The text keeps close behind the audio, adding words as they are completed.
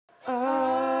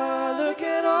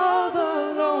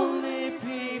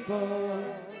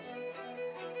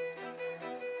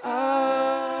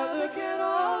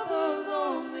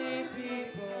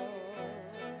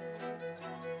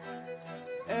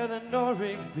Eleanor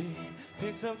Rigby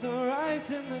picks up the rice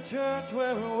in the church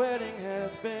where her wedding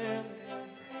has been.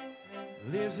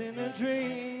 Lives in a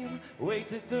dream,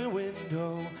 waits at the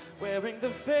window, wearing the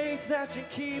face that she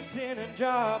keeps in a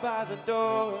jar by the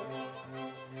door.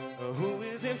 Who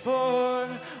is it for?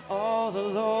 All the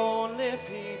lonely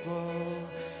people.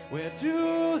 Where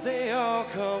do they all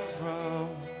come from?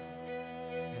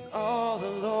 And all the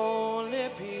lonely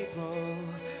people,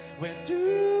 where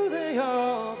do they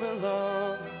all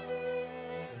belong?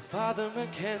 Father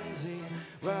Mackenzie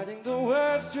writing the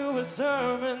words to a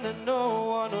sermon that no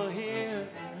one will hear.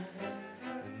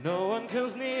 No one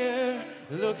comes near.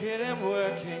 Look at him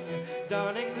working,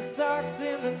 donning the socks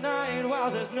in the night while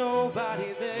there's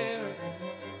nobody there.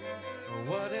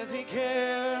 What does he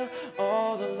care?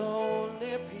 All the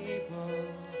lonely people,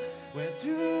 where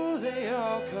do they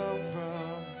all come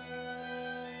from?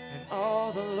 And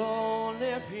all the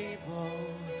lonely people,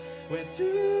 where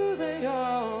do they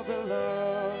all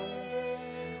belong?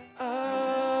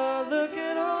 Ah, look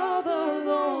at all the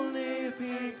lonely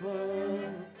people.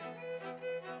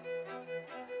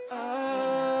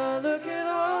 Ah, look at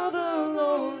all the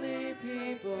lonely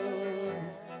people.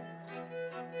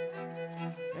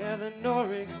 Eleanor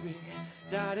Rigby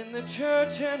died in the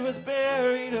church and was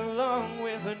buried along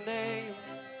with her name.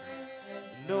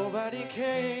 Nobody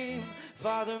came.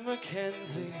 Father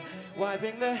Mackenzie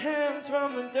wiping the hands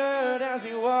from the dirt as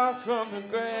he walked from the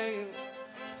grave.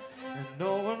 And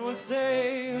no one was saying